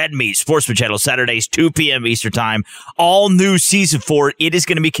watch Dead Meat, Sportsman Channel, Saturdays, 2 p.m. Eastern Time. All new season 4. It is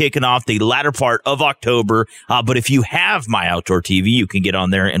going to be kicking off the latter part of October. But if you have My Outdoor TV, you can get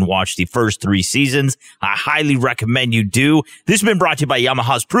on there and watch the first 3 seasons. I highly recommend you do. This has been brought to you by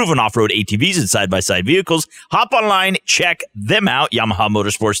Yamaha's proven off-road ATVs and side-by-side vehicles. Hop online, check them out,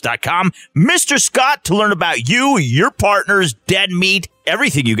 YamahaMotorsports.com. Mr. Scott, to learn about you, your partners, Dead Meat,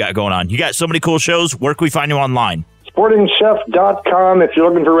 everything you got going on. You got so many cool shows. Where can we find you online? SportingChef.com if you're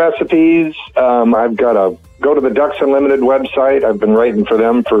looking for recipes. I've got to go to the Ducks Unlimited website. I've been writing for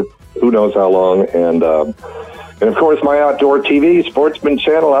them for who knows how long. And of course, My Outdoor TV, Sportsman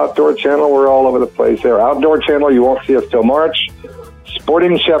Channel, Outdoor Channel. We're all over the place there. Outdoor Channel, you won't see us till March.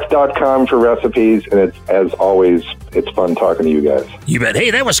 SportingChef.com for recipes. And it's, as always, it's fun talking to you guys. You bet. Hey,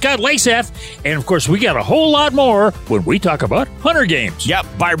 that was Scott Laseth. And, of course, we got a whole lot more when we talk about Hunter Games. Yep,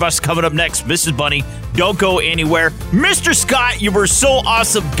 Buyer Bust coming up next. Mrs. Bunny, don't go anywhere. Mr. Scott, you were so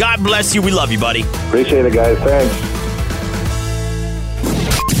awesome. God bless you. We love you, buddy. Appreciate it, guys. Thanks.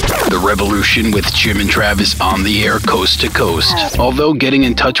 The Revolution with Jim and Trav is on the air coast to coast. Although getting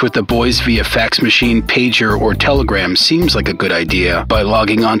in touch with the boys via fax machine, pager, or telegram seems like a good idea, by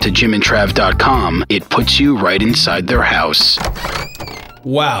logging on to jimandtrav.com, it puts you right inside their house.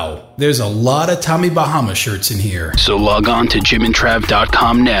 Wow, there's a lot of Tommy Bahama shirts in here. So log on to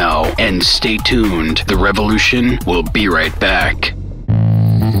jimandtrav.com now and stay tuned. The Revolution will be right back.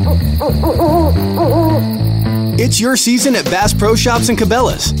 It's your season at Bass Pro Shops and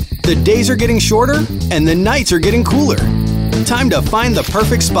Cabela's. The days are getting shorter and the nights are getting cooler. Time to find the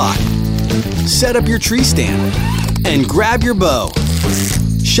perfect spot. Set up your tree stand and grab your bow.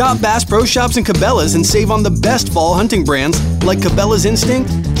 Shop Bass Pro Shops and Cabela's and save on the best fall hunting brands like Cabela's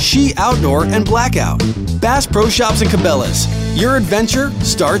Instinct, She Outdoor, and Blackout. Bass Pro Shops and Cabela's. Your adventure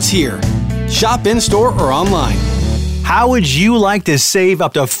starts here. Shop in-store or online. How would you like to save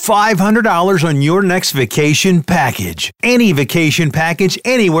up to $500 on your next vacation package? Any vacation package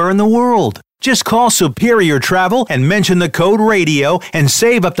anywhere in the world. Just call Superior Travel and mention the code RADIO and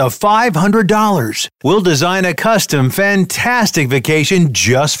save up to $500. We'll design a custom, fantastic vacation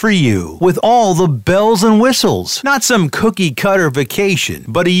just for you with all the bells and whistles. Not some cookie-cutter vacation,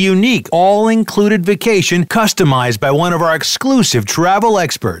 but a unique, all-included vacation customized by one of our exclusive travel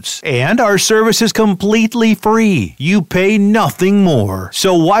experts. And our service is completely free. You pay nothing more.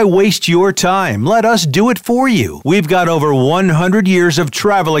 So why waste your time? Let us do it for you. We've got over 100 years of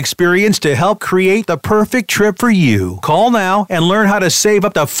travel experience to help help create the perfect trip for you. Call now and learn how to save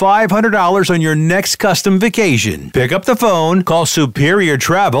up to $500 on your next custom vacation. Pick up the phone, call Superior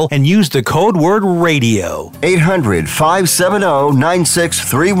Travel, and use the code word radio.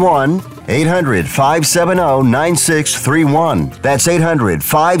 800-570-9631. 800-570-9631. That's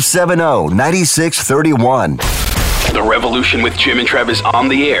 800-570-9631. The Revolution with Jim and Trav is on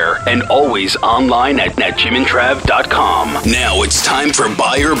the air and always online at jimandtrav.com. Now it's time for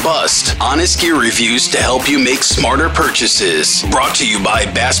Buy or Bust. Honest gear reviews to help you make smarter purchases. Brought to you by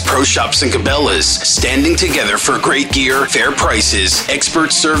Bass Pro Shops and Cabela's. Standing together for great gear, fair prices,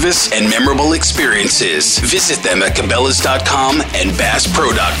 expert service, and memorable experiences. Visit them at Cabela's.com and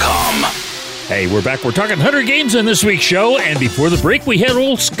BassPro.com. Hey, we're back. We're talking 100 games on this week's show. And before the break, we had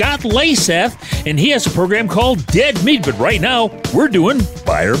old Scott Laseth, and he has a program called Dead Meat. But right now, we're doing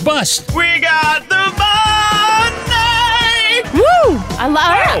Buy or Bust. We got the money! Woo! I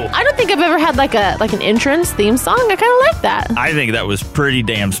love it. I don't think I've ever had like an entrance theme song. I kind of like that. I think that was pretty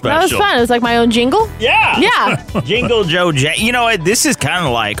damn special. That was fun. It was like my own jingle. Yeah. Yeah. Jingle Joe J. You know what? This is kind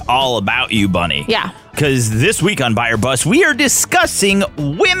of like all about you, Bunny. Yeah. Because this week on Buy or Bust, we are discussing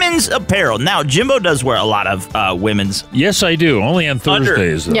women's apparel. Now, Jimbo does wear a lot of women's. Yes, I do. Only on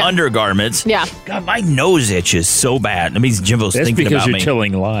Thursdays. Undergarments. Yeah. God, my nose itches so bad. That means Jimbo's thinking about me. That's because you're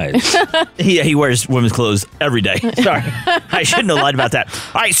telling lies. He wears women's clothes every day. Sorry. I shouldn't have lied about that.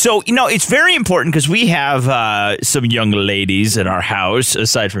 All right, so, it's very important because we have some young ladies in our house,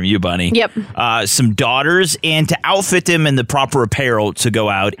 aside from you, Bunny. Yep. Some daughters, and to outfit them in the proper apparel to go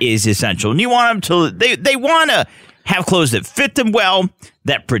out is essential. And you want them to... They want to have clothes that fit them well,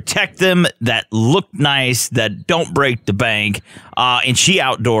 that protect them, that look nice, that don't break the bank. And She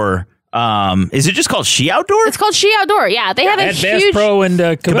Outdoor, is it just called She Outdoor? It's called She Outdoor, yeah. They have a huge... Bass Pro and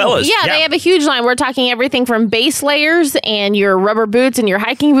Cabela's. Yeah, they have a huge line. We're talking everything from base layers and your rubber boots and your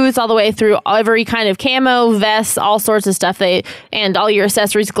hiking boots all the way through every kind of camo, vests, all sorts of stuff. And all your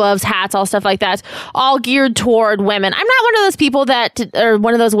accessories, gloves, hats, all stuff like that, all geared toward women. I'm not one of those people or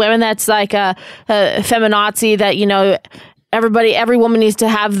one of those women that's like a feminazi that, every woman needs to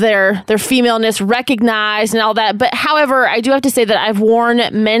have their femaleness recognized and all that. But however, I do have to say that I've worn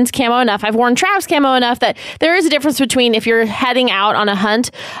men's camo enough. I've worn Trav's camo enough that there is a difference between if you're heading out on a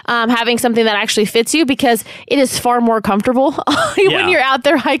hunt, having something that actually fits you, because it is far more comfortable when you're out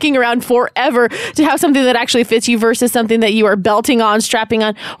there hiking around forever to have something that actually fits you versus something that you are belting on, strapping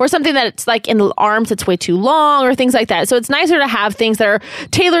on, or something that's like in the arms that's way too long or things like that. So it's nicer to have things that are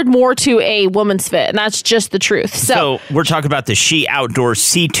tailored more to a woman's fit. And that's just the truth. So we're talking about the She Outdoor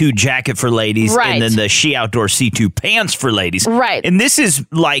C2 jacket for ladies, right, and then the She Outdoor C2 pants for ladies. Right. And this is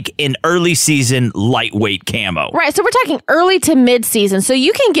like an early season lightweight camo. Right. So we're talking early to mid season. So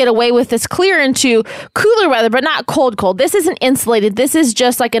you can get away with this clear into cooler weather, but not cold. This isn't insulated. This is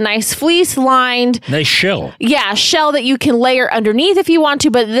just like a nice fleece lined. Nice shell. Yeah, shell that you can layer underneath if you want to,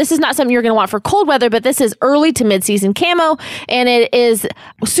 but this is not something you're going to want for cold weather, but this is early to mid season camo, and it is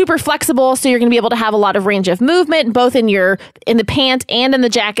super flexible. So you're going to be able to have a lot of range of movement, both in the pants and in the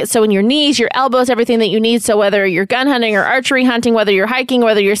jacket. So in your knees, your elbows, everything that you need. So whether you're gun hunting or archery hunting, whether you're hiking,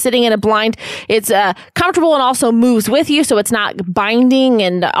 whether you're sitting in a blind, it's comfortable and also moves with you. So it's not binding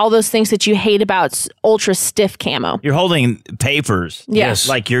and all those things that you hate about ultra stiff camo. You're holding papers. Yes.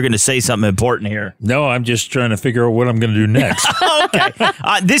 Like you're going to say something important here. No, I'm just trying to figure out what I'm going to do next. Okay.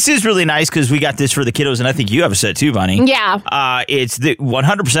 This is really nice because we got this for the kiddos, and I think you have a set too, Bunny. Yeah. It's the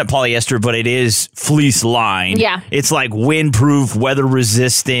 100% polyester, but it is fleece lined. Yeah. It's like windproof, weather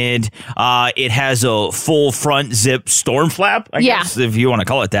resistant. It has a full front zip storm flap, I guess, if you want to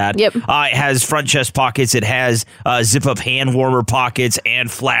call it that. Yep. It has front chest pockets. It has zip up hand warmer pockets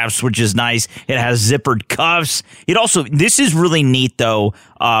and flaps, which is nice. It has zippered cuffs. This is really neat though.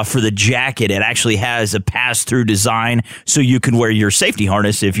 For the jacket, it actually has a pass-through design, so you can wear your safety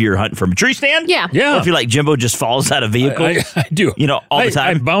harness if you're hunting from a tree stand. Yeah. Or if you're like Jimbo, just falls out of vehicles. I do. All the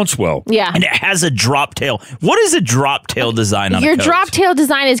time. I bounce well. Yeah. And it has a drop tail. What is a drop tail design on your a coat? drop tail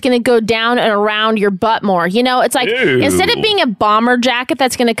design is going to go down and around your butt more. It's like instead of being a bomber jacket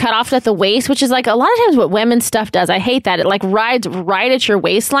that's going to cut off at the waist, which is like a lot of times what women's stuff does. I hate that. It like rides right at your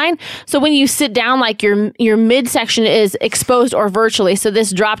waistline. So when you sit down, like your midsection is exposed or virtually. So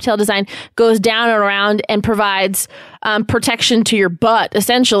this drop tail design goes down and around and provides protection to your butt,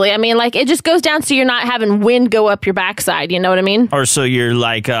 essentially. I mean, like it just goes down so you're not having wind go up your backside. You know what I mean? Or so your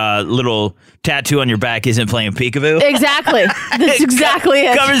like little tattoo on your back isn't playing peekaboo. Exactly. That's exactly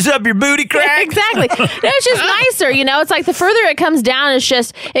it. Covers up your booty crack. Exactly. It's just nicer, It's like the further it comes down,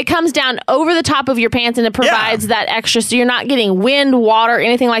 it comes down over the top of your pants, and it provides that extra, so you're not getting wind, water,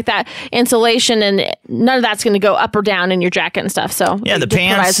 anything like that, insulation, and none of that's going to go up or down in your jacket and stuff. So the it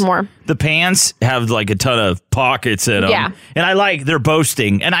provides more. the pants have like a ton of pockets in them. Yeah. And I like they're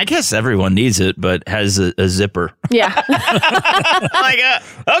boasting, and I guess everyone needs it, but has a zipper. Yeah. Okay. I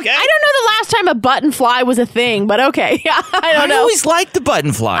don't know the last time a button fly was a thing, but okay. I don't know. I always liked the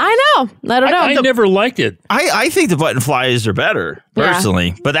button fly. I know. I don't know. I never liked it. I think the button flies are better,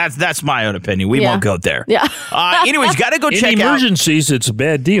 personally. But that's my own opinion. We won't go there. Yeah. Anyways, got to go check out. In emergencies, it's a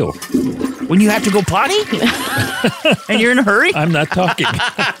bad deal. When you have to go potty? And you're in a hurry? I'm not talking.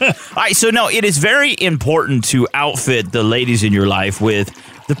 All right, so no, it is very important to outfit the ladies in your life with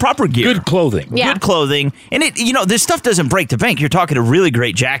the proper gear. Good clothing. Yeah. Good clothing. And this stuff doesn't break the bank. You're talking a really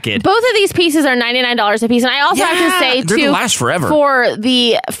great jacket. Both of these pieces are $99 a piece, and I also have to say they're too, gonna last forever.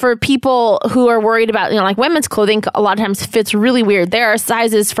 For people who are worried about like women's clothing, a lot of times fits really weird. There are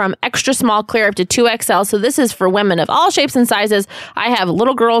sizes from extra small clear up to 2XL, so this is for women of all shapes and sizes. I have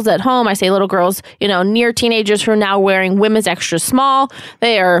little girls at home. I say little girls, near teenagers who are now wearing women's extra small.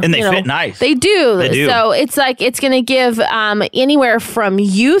 They are, and they fit nice. They do. They do. So it's like it's going to give anywhere from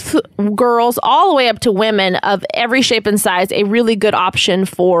youth girls all the way up to women of every shape and size a really good option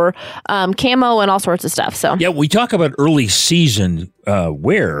for camo and all sorts of stuff. So yeah, we talk about early season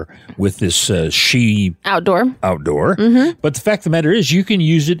wear with this outdoor. Mm-hmm. But the fact of the matter is, you can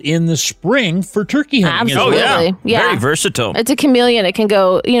use it in the spring for turkey hunting. Absolutely, yeah. Very versatile. It's a chameleon. It can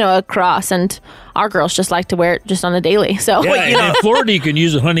go, across, and our girls just like to wear it just on a daily. So in Florida, you can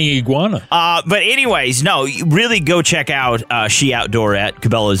use a honey iguana. But anyways, no, really go check out She Outdoor at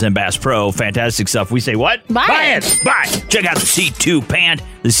Cabela's and Bass Pro. Fantastic stuff. We say what? Buy it. Buy it. Check out the C2 pant,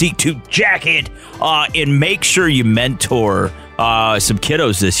 the C2 jacket, and make sure you mentor some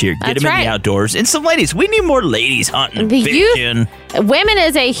kiddos this year. Get them in the outdoors. And some ladies. We need more ladies hunting, fishing. Women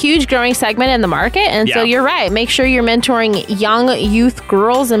is a huge growing segment in the market. And so you're right. Make sure you're mentoring young youth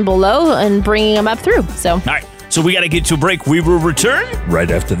girls and below and bringing them up through. So. All right. So we got to get to a break. We will return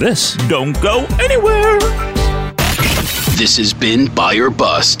right after this. Don't go anywhere. This has been Buy or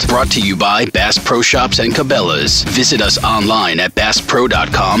Bust, brought to you by Bass Pro Shops and Cabela's. Visit us online at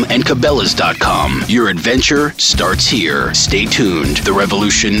BassPro.com and Cabela's.com. Your adventure starts here. Stay tuned. The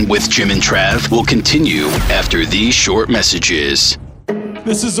Revolution with Jim and Trav will continue after these short messages.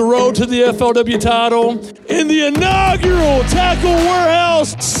 This is the road to the FLW title in the inaugural Tackle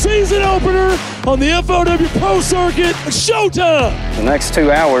Warehouse season opener on the FLW Pro Circuit. Showtime! The next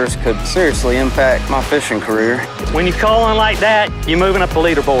 2 hours could seriously impact my fishing career. When you call on like that, you're moving up the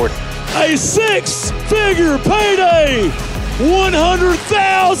leaderboard. A 6-figure payday!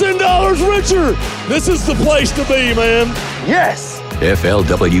 $100,000 richer! This is the place to be, man. Yes!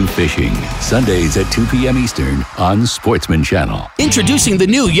 FLW Fishing, Sundays at 2 p.m. Eastern on Sportsman Channel. Introducing the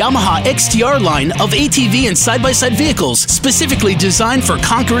new Yamaha XTR line of ATV and side-by-side vehicles specifically designed for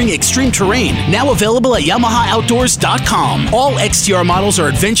conquering extreme terrain. Now available at YamahaOutdoors.com. All XTR models are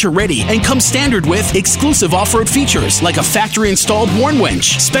adventure-ready and come standard with exclusive off-road features like a factory-installed worn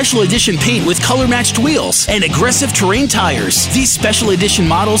winch, special edition paint with color-matched wheels, and aggressive terrain tires. These special edition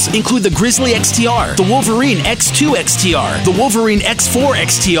models include the Grizzly XTR, the Wolverine X2 XTR, the Wolverine X4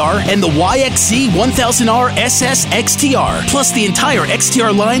 XTR, and the YXZ 1000R SS XTR. Plus, the entire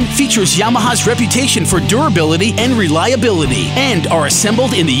XTR line features Yamaha's reputation for durability and reliability and are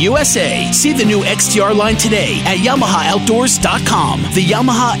assembled in the USA. See the new XTR line today at YamahaOutdoors.com. The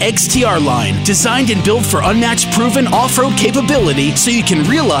Yamaha XTR line, designed and built for unmatched proven off-road capability so you can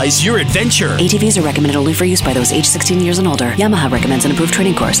realize your adventure. ATVs are recommended only for use by those age 16 years and older. Yamaha recommends an approved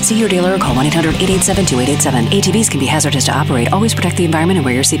training course. See your dealer or call 1-800-887-2887. ATVs can be hazardous to operate. Always protect the environment and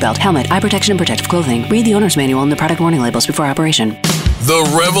wear your seatbelt, helmet, eye protection, and protective clothing. Read the owner's manual and the product warning labels before operation. The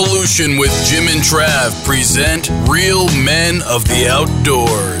Revolution with Jim and Trav present Real Men of the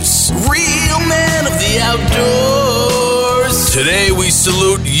Outdoors. Real Men of the Outdoors. Today we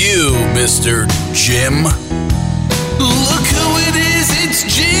salute you, Mr. Jim. Look who it is, it's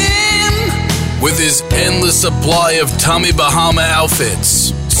Jim! With his endless supply of Tommy Bahama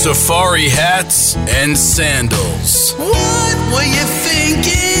outfits, safari hats, and sandals. What were you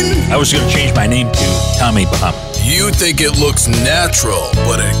thinking? I was going to change my name to Tommy Bahama. You think it looks natural,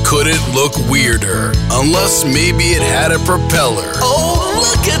 but it couldn't look weirder. Unless maybe it had a propeller. Oh,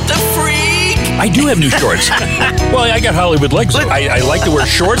 look at the freak! I do have new shorts. Well, I got Hollywood legs. I like to wear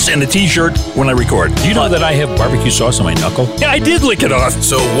shorts and a t-shirt when I record. Do you know that I have barbecue sauce on my knuckle? Yeah, I did lick it off.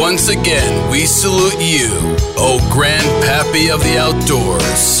 So once again, we salute you, oh grandpappy of the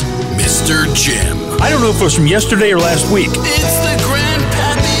outdoors, Mr. Jim. I don't know if it was from yesterday or last week. It's the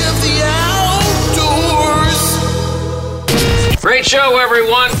grandpappy of the outdoors. Great show,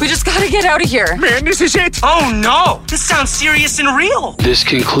 everyone. We just gotta get out of here. Man, this is it. Oh no, this sounds serious and real. This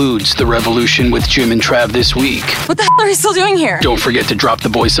concludes The Revolution with Jim and Trav this week. What the hell are you still doing here? Don't forget to drop the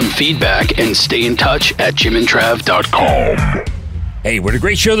boys some feedback and stay in touch at jimandtrav.com. Hey, what a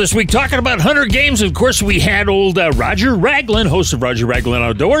great show this week talking about 100 games. Of course, we had old Roger Raglan, host of Roger Raglan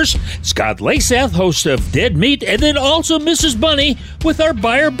Outdoors, Scott Laseth, host of Dead Meat, and then also Mrs. Bunny with our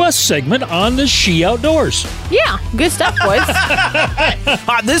Buyer Bus segment on the She Outdoors. Yeah, good stuff, boys.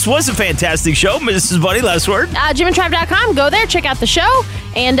 This was a fantastic show, Mrs. Bunny. Last word. jimandtrav.com. Go there, check out the show,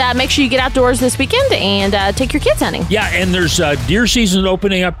 and make sure you get outdoors this weekend and take your kids hunting. Yeah, and there's deer season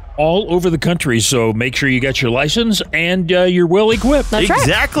opening up all over the country, so make sure you got your license and you're well equipped. That's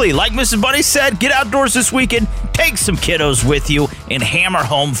exactly. Like Mrs. Bunny said, get outdoors this weekend, take some kiddos with you, and hammer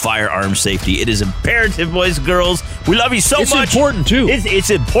home firearm safety. It is imperative, boys and girls. We love you so much. It's important, too. It's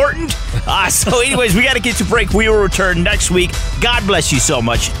important. So anyways, we got to get to break. We will return next week. God bless you so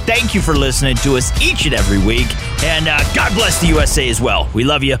much. Thank you for listening to us each and every week. And God bless the USA as well. We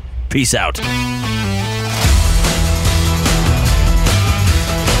love you. Peace out.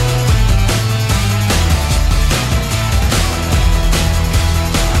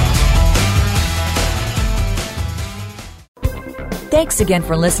 Thanks again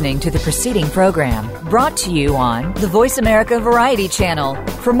for listening to the preceding program, brought to you on the Voice America Variety Channel.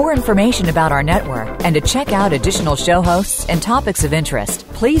 For more information about our network and to check out additional show hosts and topics of interest,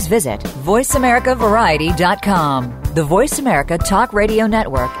 please visit voiceamericavariety.com. The Voice America Talk Radio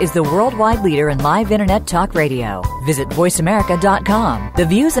Network is the worldwide leader in live Internet talk radio. Visit voiceamerica.com. The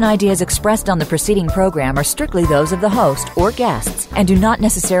views and ideas expressed on the preceding program are strictly those of the host or guests and do not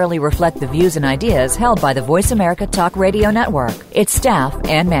necessarily reflect the views and ideas held by the Voice America Talk Radio Network, its staff,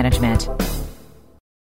 and management.